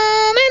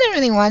 I don't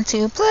really want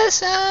to.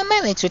 Plus, my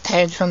legs are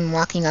tired from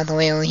walking all the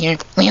way over here.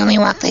 We only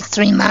walked like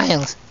 3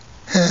 miles.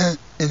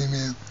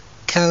 Anyway,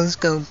 cows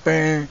go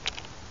brr.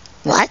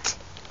 What?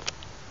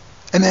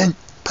 I meant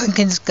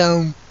pumpkins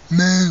go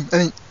moo. I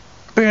mean,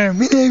 brr,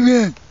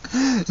 whatever.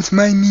 It's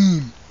my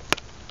meme.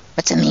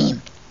 What's a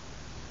meme?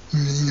 You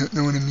really don't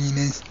know what a meme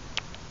is?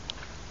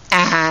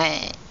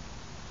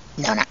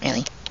 No, not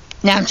really.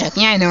 No, I'm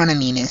joking. Yeah, I know what a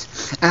meme is.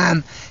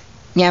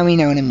 Yeah, we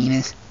know what a meme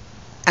is.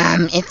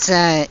 It's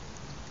the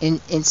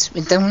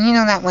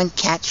one, that one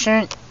cat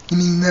shirt? You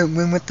mean the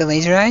one with the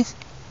laser eyes?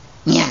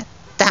 Yeah,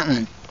 that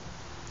one.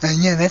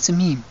 Yeah, that's a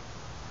meme.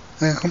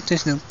 I hope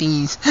there's no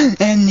bees.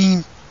 And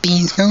the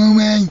bees go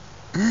away.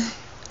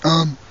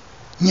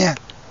 Yeah.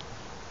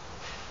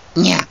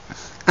 Yeah.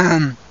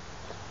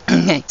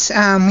 Next,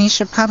 we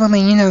should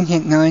probably,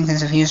 get going,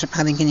 because the viewers are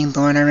probably getting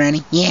bored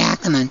already. Yeah,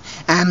 come on.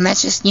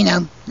 Let's just,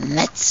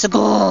 let's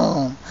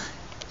go.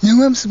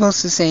 No, I'm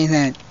supposed to say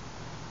that.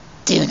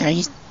 Dude, are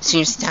you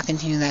seriously talking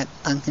to that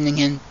pumpkin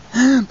again?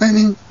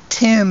 But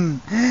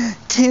Tim.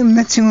 Tim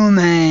the Tool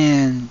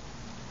Man.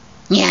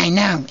 Yeah, I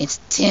know. It's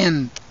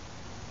Tim.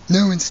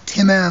 No, it's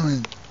Tim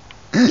Allen.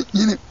 Get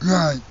it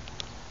right.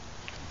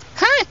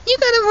 Huh? You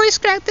got a voice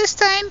crack this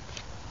time?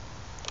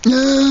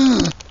 Yeah.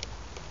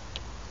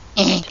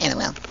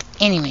 LOL.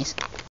 Anyways.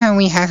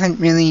 We haven't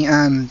really,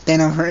 been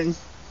over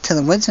to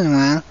the woods in a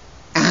while.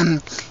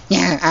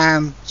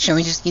 Shall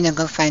we just,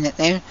 go find it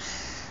there?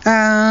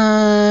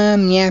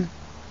 Yeah.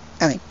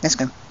 Okay, let's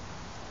go.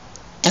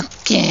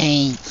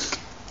 Okay.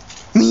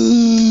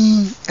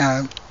 Whee!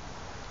 Oh.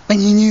 When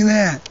you knew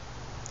that.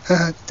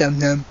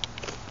 Dum-dum.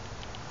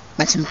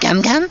 Want some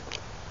gum-gum?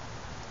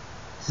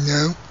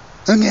 No.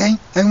 Okay,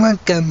 I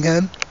want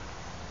gum-gum.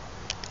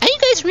 Are you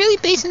guys really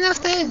basing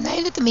off the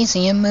Night at the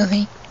Museum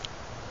movie?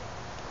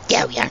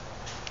 Yeah, we are.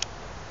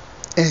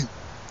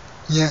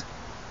 Yeah.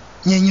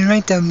 Yeah, you're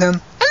right,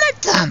 Dum-Dum. I'm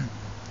not dumb.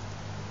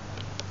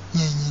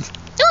 Yeah,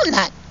 No, I'm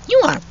not.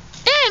 You are.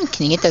 I'm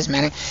kidding. It doesn't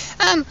matter.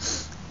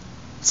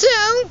 So,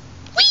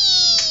 whee!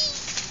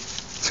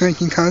 So I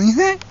can call you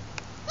that?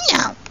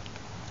 No.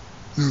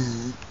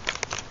 Hmm.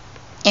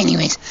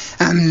 Anyways,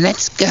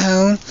 let's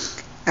go,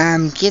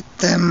 get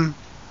the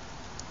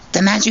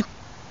magic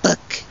book.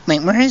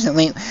 Wait, where is it?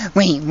 Wait,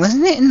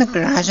 wasn't it in the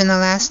garage in the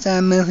last,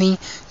 movie?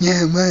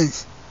 Yeah, it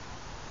was.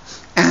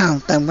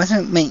 Oh, but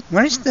wait,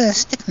 where's the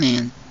stick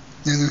man?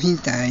 No, he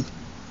died.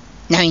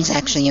 No, he's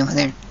actually over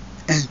there.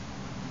 Oh.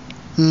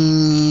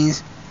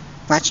 He's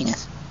watching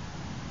us.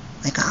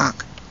 Like a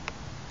hawk.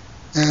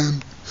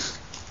 And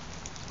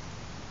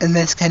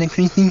that's kind of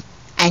creepy.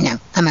 I know.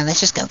 Come on, let's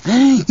just go.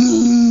 Oh.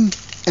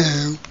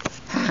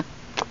 Huh?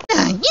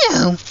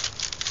 You!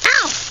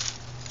 Ow!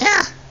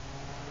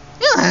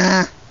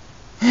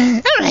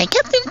 Alright,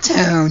 Captain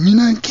Toad. You're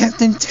not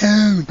Captain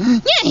Toad.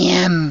 Yeah, I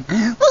am.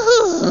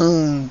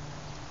 Woohoo!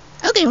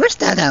 Okay, where's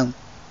Dodo?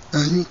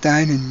 Oh, he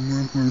died in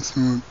World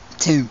War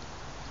II.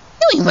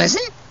 No, he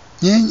wasn't.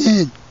 Yeah, he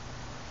did.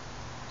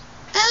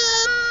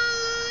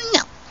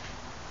 No.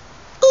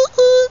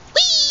 Ooh,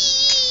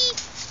 wee!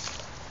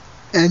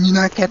 And you're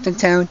not Captain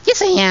Toad?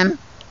 Yes, I am.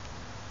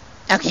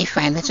 Okay,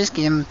 fine. Let's just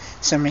give him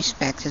some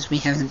respect, because we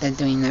haven't been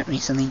doing that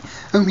recently.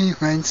 Okay,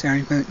 fine.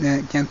 Sorry about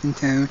that, Captain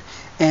Toad.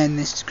 And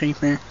Mrs.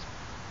 Creeper.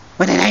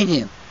 What did I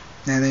do?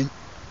 Nothing.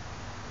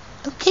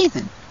 Okay,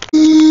 then.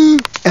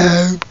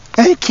 Oh,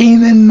 I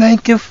came in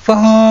like a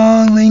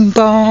falling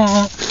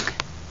ball.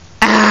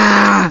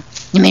 Ah!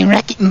 You mean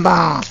wrecking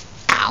ball.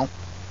 Ow.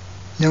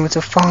 No, it's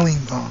a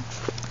falling ball.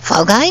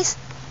 Fall Guys?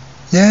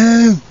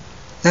 No,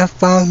 not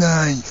Fall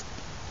Guys.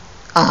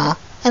 Aw,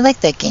 I like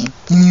that game.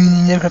 You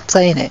never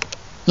played it.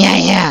 Yeah,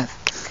 I have.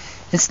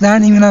 It's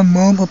not even on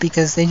mobile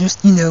because they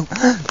just, they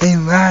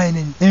lied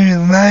and they're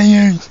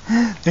liars.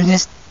 They're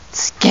just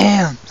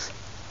scams.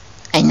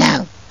 I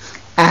know.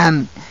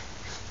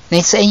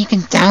 They say you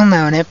can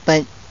download it,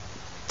 but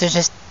they're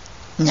just,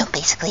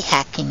 basically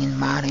hacking and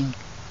modding.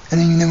 I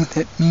don't even know what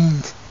that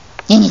means.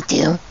 Yeah, you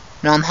do.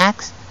 ROM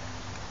hacks?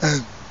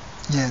 Oh,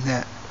 yeah,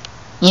 that.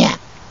 Yeah.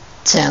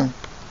 So,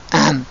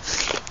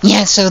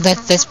 so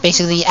that's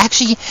basically,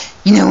 actually,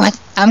 you know what?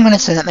 I'm gonna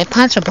set up my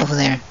pawn shop over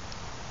there.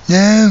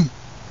 No.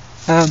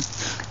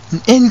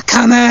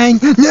 Incoming!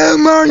 No,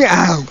 Mario!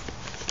 Ow!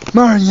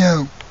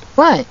 Mario!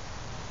 What?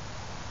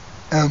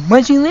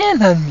 Why'd you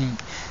land on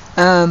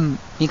me?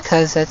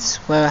 Because that's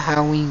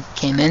how we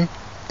came in.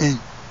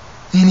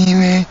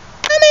 Anyway.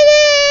 Coming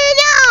in!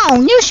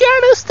 No! You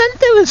shadow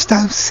stunted!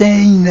 Stop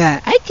saying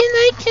that. I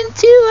can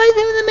too. I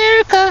live in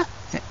America.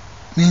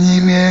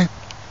 Anyway.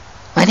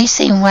 Why do you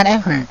say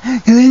whatever? Because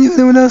I didn't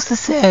know what else to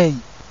say.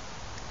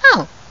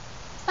 Oh.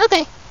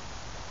 Okay.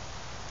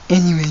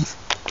 Anyways.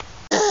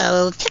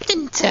 Oh,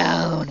 Captain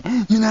Toad.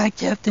 You're not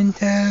Captain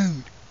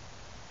Toad.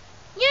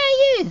 Yeah,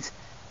 he is.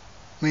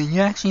 Wait,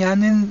 you're actually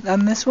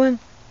on this one?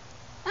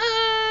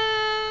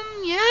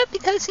 Yeah,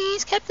 because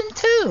he's Captain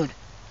Toad.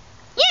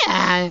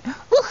 Yeah.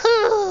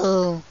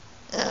 Woohoo.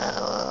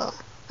 Oh,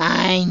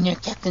 I'm your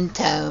Captain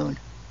Toad.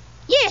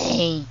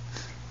 Yay.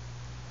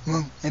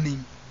 Well, I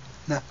mean,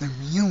 not the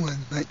real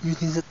one, but you're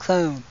just a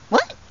clone.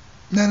 What?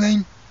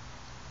 Nothing.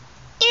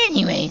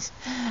 Anyways,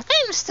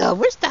 where's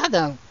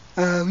Doggo?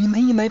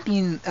 He might be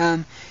in,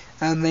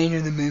 later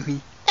in the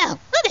movie. Oh,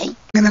 okay. I'm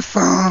gonna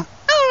fall.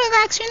 Oh,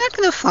 relax, you're not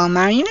gonna fall,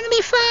 Mario, you're gonna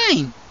be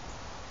fine.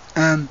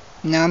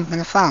 No, I'm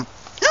gonna fall.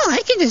 Oh,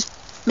 I can just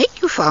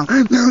make you fall.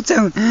 No,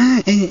 don't.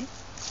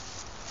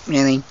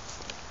 Really?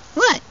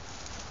 What?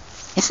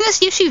 Isn't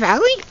this Yoshi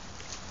Valley?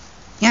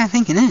 Yeah, I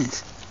think it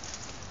is.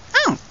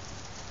 Oh.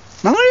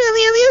 Well, where are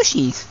the other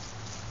Yoshis?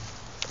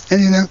 I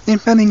don't know, they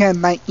probably got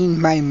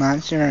eaten by a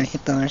monster or a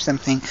hippo or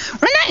something.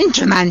 We're not in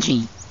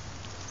Jumanji.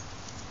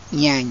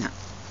 Yeah, I know.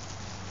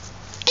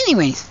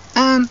 Anyways,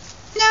 no,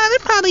 they're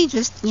probably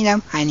just,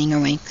 hiding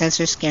away because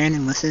they're scared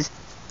and wusses.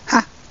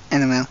 Ha!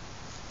 LOL.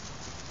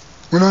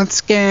 We're not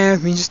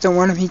scared, we just don't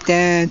want to be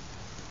dead.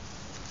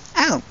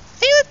 Oh,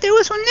 hey look, there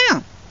was one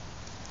now.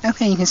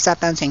 Okay, you can stop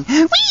bouncing.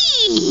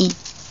 Whee!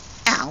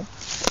 Ow.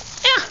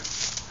 Ah.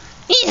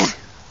 Yeah.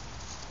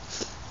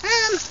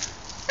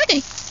 Okay,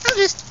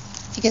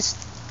 I guess,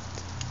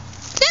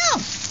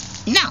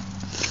 no.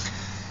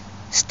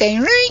 birthday,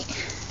 right?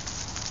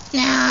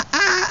 Nah,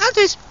 I'll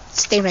just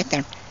stay right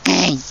there.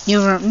 Hey, you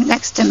were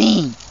next to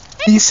me.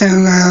 So,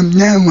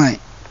 now what?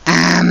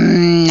 I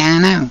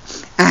don't know.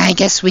 I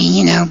guess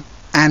we,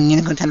 I'm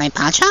gonna go to my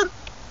pawn shop?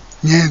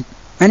 Yeah.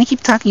 Why do you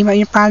keep talking about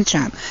your pawn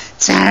shop?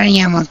 Sorry,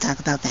 I won't talk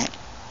about that.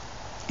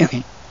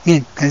 Okay,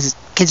 good, because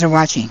kids are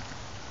watching.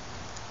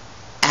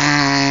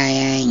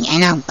 I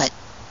know, but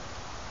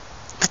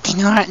they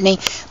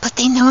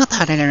know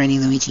about it already,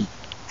 Luigi.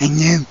 I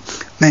know,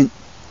 but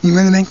you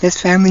want to make this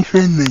family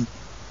friendly.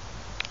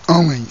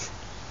 Always.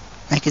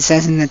 Like it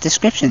says in the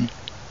description.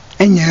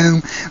 I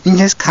know, we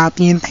just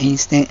copy and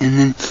paste it, and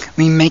then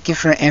we make it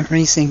for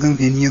every single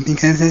video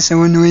because it's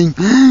so annoying.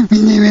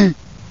 We never.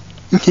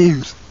 Who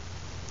cares?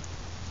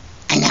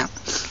 I know.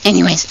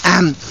 Anyways,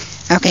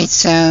 okay,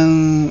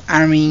 so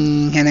are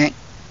we gonna?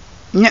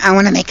 No, I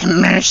want to make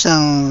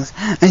commercials.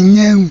 I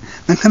know,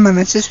 but come on,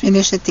 let's just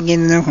finish it to get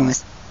it over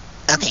with.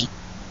 Okay,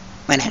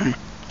 whatever.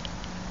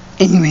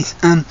 Anyways,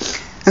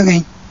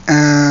 okay,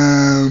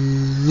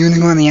 you wanna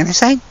go on the other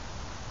side?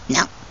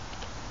 No.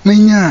 Why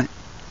not?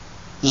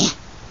 Yeah.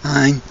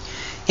 Fine.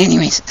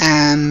 Anyways,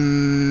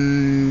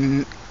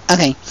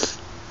 okay.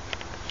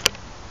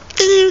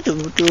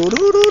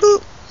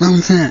 What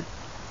was that?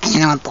 I don't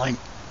know, I'm bored.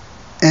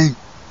 Oh.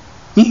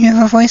 You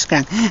have a voice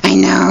crack. I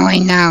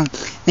know.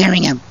 There we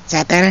go. Is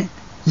that better?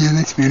 Yeah,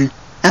 that's better.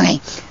 Okay,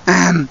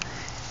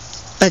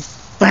 but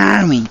where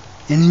are we?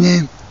 I don't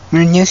know.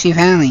 We're in Yoshi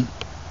Valley.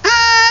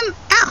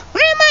 Ow,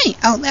 where am I?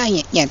 Oh,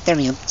 yeah, there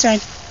we go. Sorry,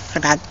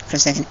 forgot for a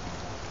second.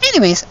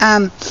 Anyways,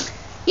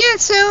 yeah,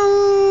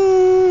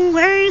 so,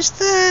 where's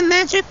the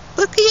magic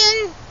book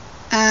again?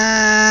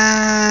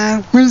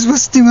 We're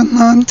supposed to do a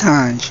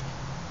montage.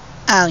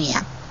 Oh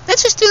yeah,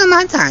 let's just do the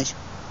montage.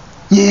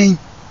 Yay.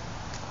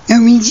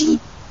 Luigi.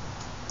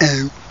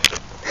 Oh.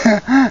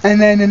 I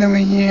landed over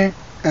here.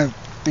 Oh,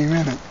 they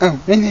ran up. Oh,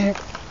 right there.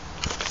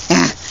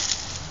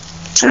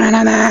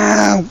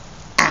 Geronimo!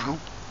 Ow.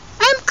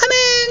 I'm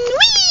coming!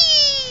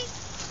 Whee!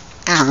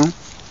 Ow.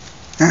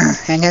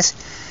 I guess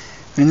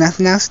there's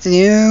nothing else to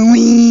do.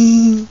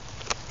 Whee!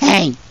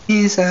 Hey!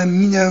 Here's, the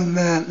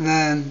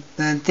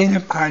dinner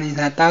party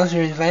that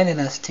Bowser invited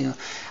us to.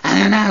 I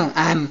don't know,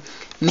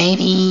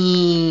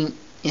 maybe...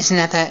 Isn't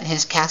that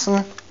his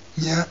castle?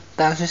 Yeah.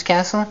 Bowser's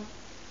castle?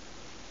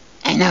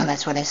 I know,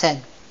 that's what I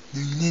said.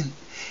 No, you didn't.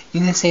 You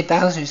didn't say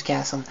Bowser's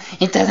castle.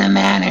 It doesn't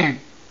matter.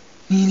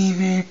 Me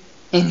neither.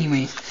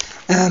 Anyways,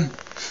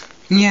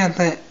 yeah,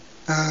 but,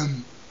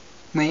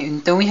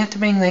 wait, don't we have to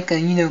bring, like,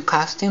 a,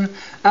 costume?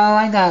 Oh,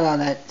 I got all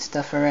that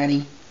stuff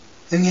already.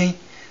 Okay,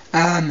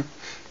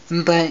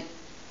 but,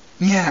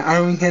 yeah,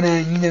 are we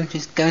gonna,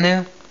 just go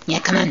now? Yeah,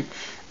 come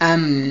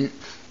on.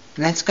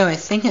 Let's go. I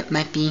think it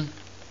might be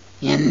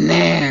in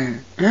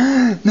there.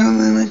 No,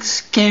 that looks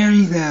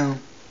scary, though.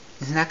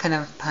 Isn't that kind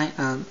of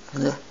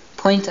the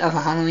point of a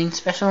Halloween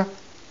special?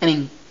 I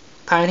mean,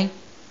 party?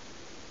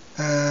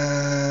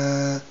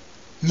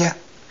 Yeah,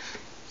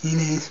 it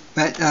is,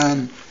 but,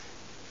 well,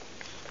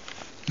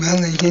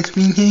 I guess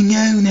we can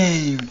go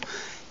now.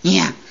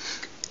 Yeah,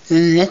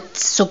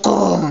 let's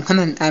go. Come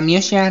on,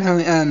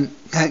 Yoshiado,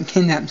 got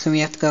kidnapped, so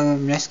we have to go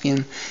rescue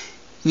him.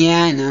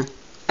 Yeah, I know.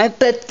 I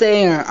bet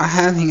they are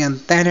having a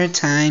better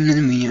time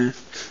than we are.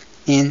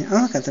 And,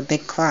 oh, look at the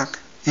big clock.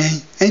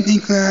 Hey,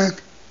 big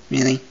clock.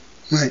 Really?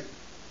 What?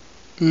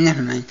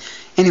 Never mind.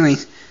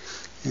 Anyways,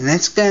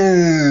 let's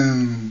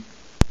go.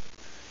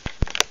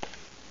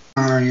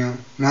 Mario,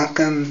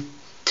 welcome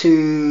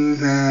to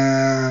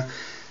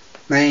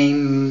my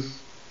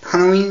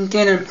Halloween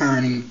dinner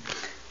party.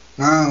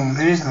 Whoa,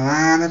 there's a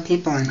lot of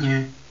people in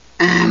here.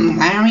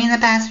 Why are we in the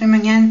bathroom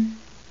again?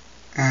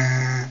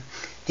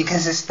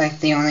 Because it's like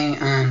the only,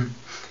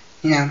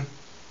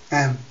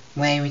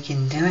 way we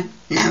can do it.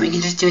 No, we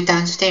can just do it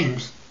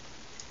downstairs.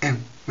 Oh,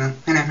 well,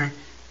 whatever.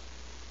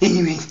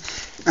 Anyways,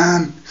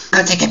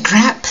 I'll take a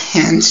crap.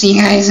 and see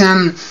you guys,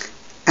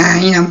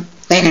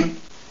 later.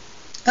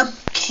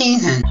 Okay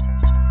then.